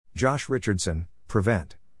Josh Richardson,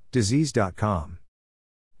 PreventDisease.com.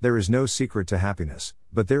 There is no secret to happiness,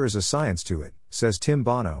 but there is a science to it, says Tim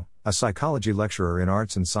Bono, a psychology lecturer in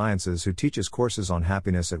arts and sciences who teaches courses on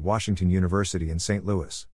happiness at Washington University in St.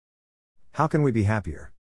 Louis. How can we be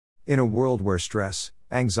happier? In a world where stress,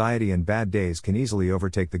 anxiety, and bad days can easily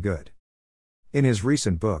overtake the good. In his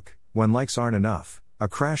recent book, When Likes Aren't Enough, a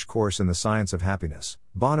crash course in the science of happiness,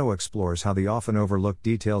 Bono explores how the often overlooked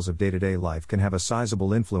details of day-to-day life can have a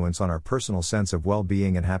sizable influence on our personal sense of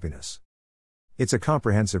well-being and happiness. It's a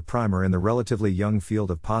comprehensive primer in the relatively young field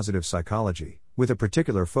of positive psychology, with a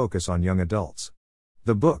particular focus on young adults.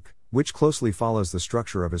 The book, which closely follows the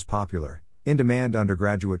structure of his popular, in-demand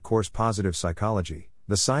undergraduate course Positive Psychology,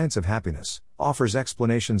 The Science of Happiness, offers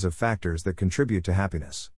explanations of factors that contribute to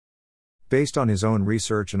happiness. Based on his own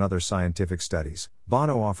research and other scientific studies,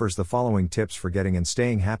 Bono offers the following tips for getting and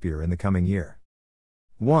staying happier in the coming year.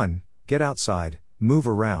 1. Get outside, move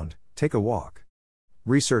around, take a walk.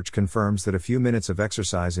 Research confirms that a few minutes of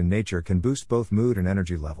exercise in nature can boost both mood and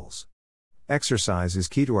energy levels. Exercise is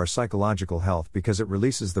key to our psychological health because it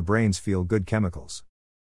releases the brain's feel-good chemicals.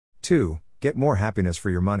 2. Get more happiness for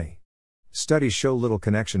your money. Studies show little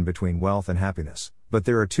connection between wealth and happiness, but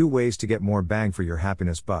there are 2 ways to get more bang for your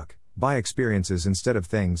happiness buck: buy experiences instead of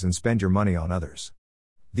things and spend your money on others.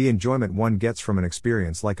 The enjoyment one gets from an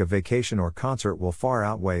experience like a vacation or concert will far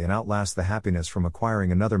outweigh and outlast the happiness from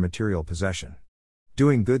acquiring another material possession.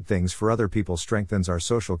 Doing good things for other people strengthens our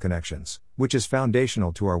social connections, which is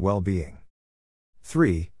foundational to our well-being.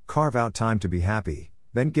 3. Carve out time to be happy,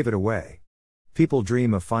 then give it away. People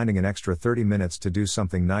dream of finding an extra 30 minutes to do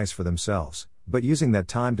something nice for themselves, but using that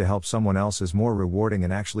time to help someone else is more rewarding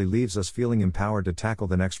and actually leaves us feeling empowered to tackle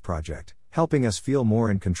the next project, helping us feel more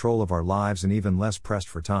in control of our lives and even less pressed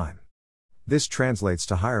for time. This translates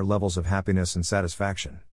to higher levels of happiness and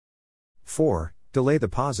satisfaction. 4. Delay the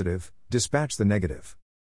positive, dispatch the negative.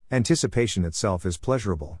 Anticipation itself is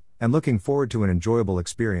pleasurable, and looking forward to an enjoyable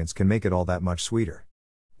experience can make it all that much sweeter.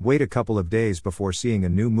 Wait a couple of days before seeing a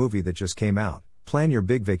new movie that just came out. Plan your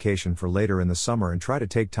big vacation for later in the summer and try to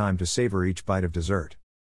take time to savor each bite of dessert.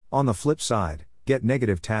 On the flip side, get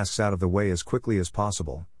negative tasks out of the way as quickly as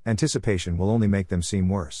possible. Anticipation will only make them seem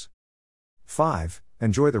worse. 5.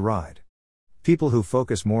 Enjoy the ride. People who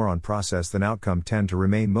focus more on process than outcome tend to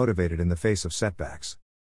remain motivated in the face of setbacks.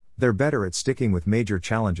 They're better at sticking with major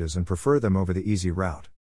challenges and prefer them over the easy route.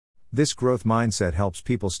 This growth mindset helps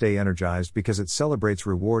people stay energized because it celebrates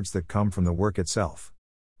rewards that come from the work itself.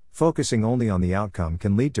 Focusing only on the outcome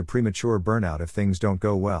can lead to premature burnout if things don't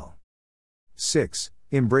go well. 6.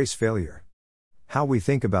 Embrace failure. How we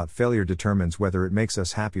think about failure determines whether it makes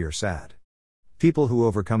us happy or sad. People who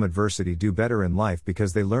overcome adversity do better in life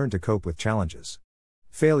because they learn to cope with challenges.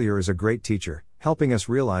 Failure is a great teacher, helping us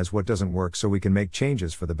realize what doesn't work so we can make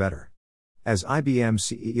changes for the better. As IBM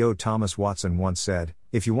CEO Thomas Watson once said,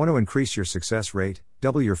 if you want to increase your success rate,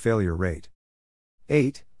 double your failure rate.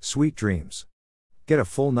 8. Sweet dreams. Get a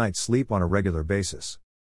full night's sleep on a regular basis.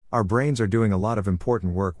 Our brains are doing a lot of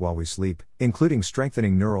important work while we sleep, including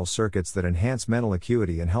strengthening neural circuits that enhance mental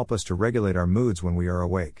acuity and help us to regulate our moods when we are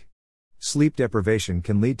awake. Sleep deprivation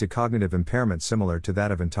can lead to cognitive impairment similar to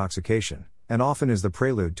that of intoxication, and often is the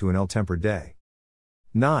prelude to an ill-tempered day.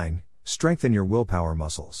 9. Strengthen your willpower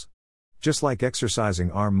muscles. Just like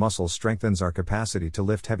exercising arm muscles strengthens our capacity to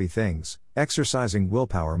lift heavy things, exercising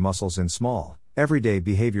willpower muscles in small, everyday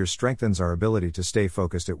behaviors strengthens our ability to stay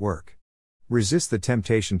focused at work. Resist the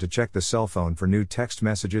temptation to check the cell phone for new text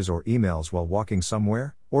messages or emails while walking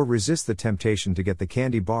somewhere, or resist the temptation to get the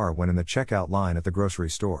candy bar when in the checkout line at the grocery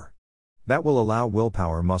store. That will allow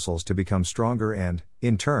willpower muscles to become stronger and,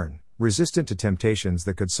 in turn, resistant to temptations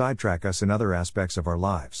that could sidetrack us in other aspects of our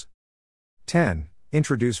lives. 10.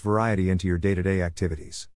 Introduce variety into your day-to-day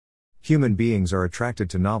activities. Human beings are attracted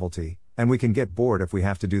to novelty, and we can get bored if we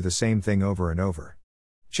have to do the same thing over and over.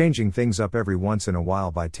 Changing things up every once in a while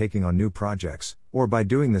by taking on new projects, or by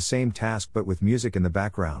doing the same task but with music in the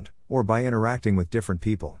background, or by interacting with different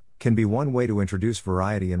people, can be one way to introduce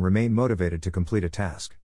variety and remain motivated to complete a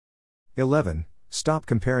task. 11. Stop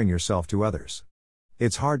comparing yourself to others.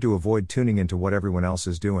 It's hard to avoid tuning into what everyone else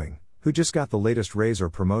is doing, who just got the latest raise or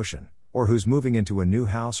promotion, or who's moving into a new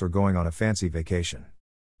house or going on a fancy vacation.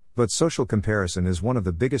 But social comparison is one of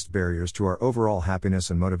the biggest barriers to our overall happiness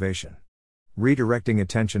and motivation. Redirecting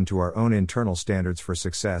attention to our own internal standards for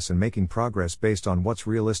success and making progress based on what's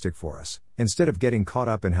realistic for us, instead of getting caught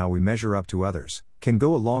up in how we measure up to others, can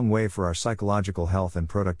go a long way for our psychological health and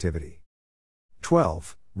productivity.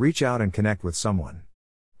 12. Reach out and connect with someone.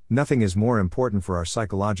 Nothing is more important for our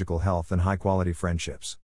psychological health than high-quality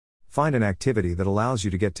friendships. Find an activity that allows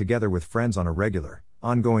you to get together with friends on a regular,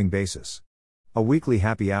 ongoing basis. A weekly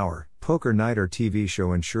happy hour, poker night or TV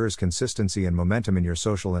show ensures consistency and momentum in your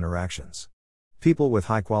social interactions. People with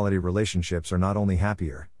high-quality relationships are not only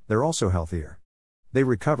happier, they're also healthier. They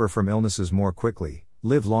recover from illnesses more quickly,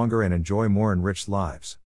 live longer and enjoy more enriched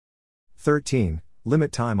lives. 13.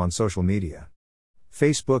 Limit time on social media.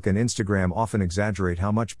 Facebook and Instagram often exaggerate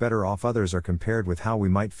how much better off others are compared with how we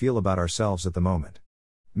might feel about ourselves at the moment.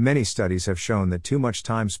 Many studies have shown that too much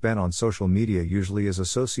time spent on social media usually is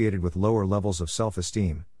associated with lower levels of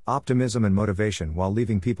self-esteem, optimism and motivation, while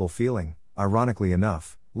leaving people feeling, ironically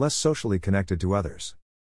enough, less socially connected to others.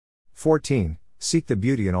 14. Seek the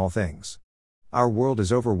beauty in all things. Our world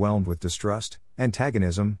is overwhelmed with distrust,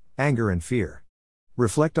 antagonism, anger and fear.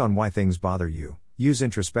 Reflect on why things bother you, use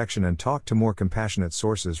introspection and talk to more compassionate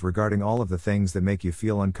sources regarding all of the things that make you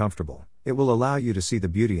feel uncomfortable. It will allow you to see the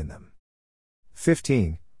beauty in them.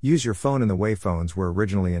 15. Use your phone in the way phones were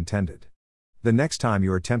originally intended. The next time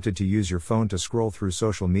you are tempted to use your phone to scroll through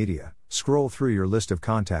social media, scroll through your list of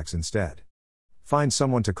contacts instead. Find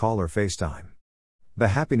someone to call or FaceTime. The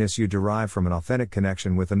happiness you derive from an authentic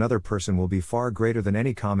connection with another person will be far greater than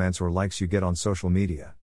any comments or likes you get on social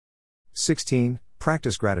media. 16.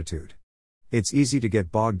 Practice gratitude. It's easy to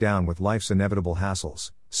get bogged down with life's inevitable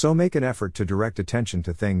hassles, so make an effort to direct attention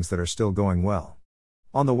to things that are still going well.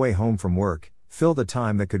 On the way home from work, fill the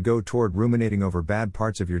time that could go toward ruminating over bad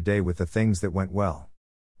parts of your day with the things that went well.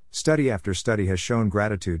 Study after study has shown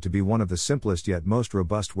gratitude to be one of the simplest yet most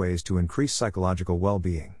robust ways to increase psychological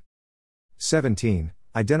well-being. 17.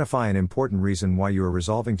 Identify an important reason why you are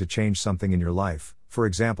resolving to change something in your life. For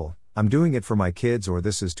example, I'm doing it for my kids, or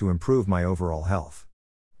this is to improve my overall health.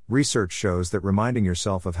 Research shows that reminding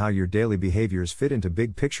yourself of how your daily behaviors fit into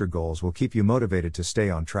big picture goals will keep you motivated to stay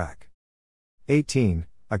on track. 18.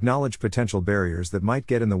 Acknowledge potential barriers that might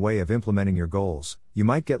get in the way of implementing your goals. You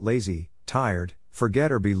might get lazy, tired,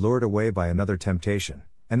 forget or be lured away by another temptation,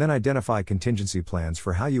 and then identify contingency plans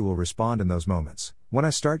for how you will respond in those moments. When I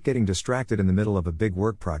start getting distracted in the middle of a big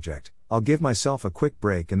work project, I'll give myself a quick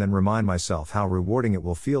break and then remind myself how rewarding it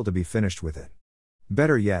will feel to be finished with it.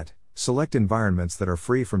 Better yet, select environments that are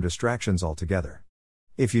free from distractions altogether.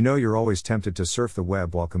 If you know you're always tempted to surf the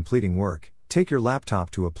web while completing work, take your laptop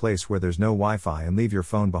to a place where there's no Wi-Fi and leave your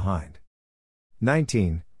phone behind.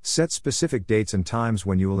 19. Set specific dates and times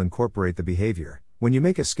when you will incorporate the behavior. When you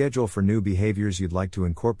make a schedule for new behaviors you'd like to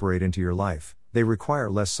incorporate into your life, they require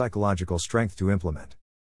less psychological strength to implement.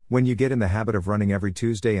 When you get in the habit of running every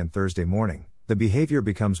Tuesday and Thursday morning, the behavior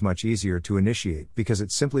becomes much easier to initiate because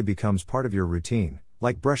it simply becomes part of your routine,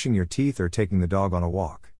 like brushing your teeth or taking the dog on a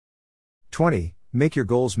walk. 20. Make your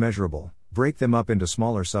goals measurable, break them up into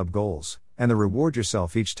smaller sub-goals, and then reward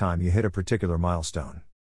yourself each time you hit a particular milestone.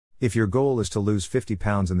 If your goal is to lose 50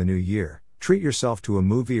 pounds in the new year, treat yourself to a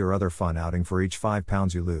movie or other fun outing for each 5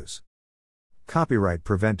 pounds you lose. Copyright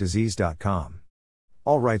PreventDisease.com.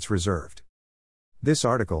 All rights reserved. This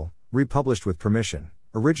article, republished with permission,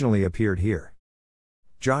 originally appeared here.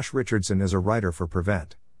 Josh Richardson is a writer for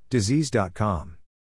PreventDisease.com.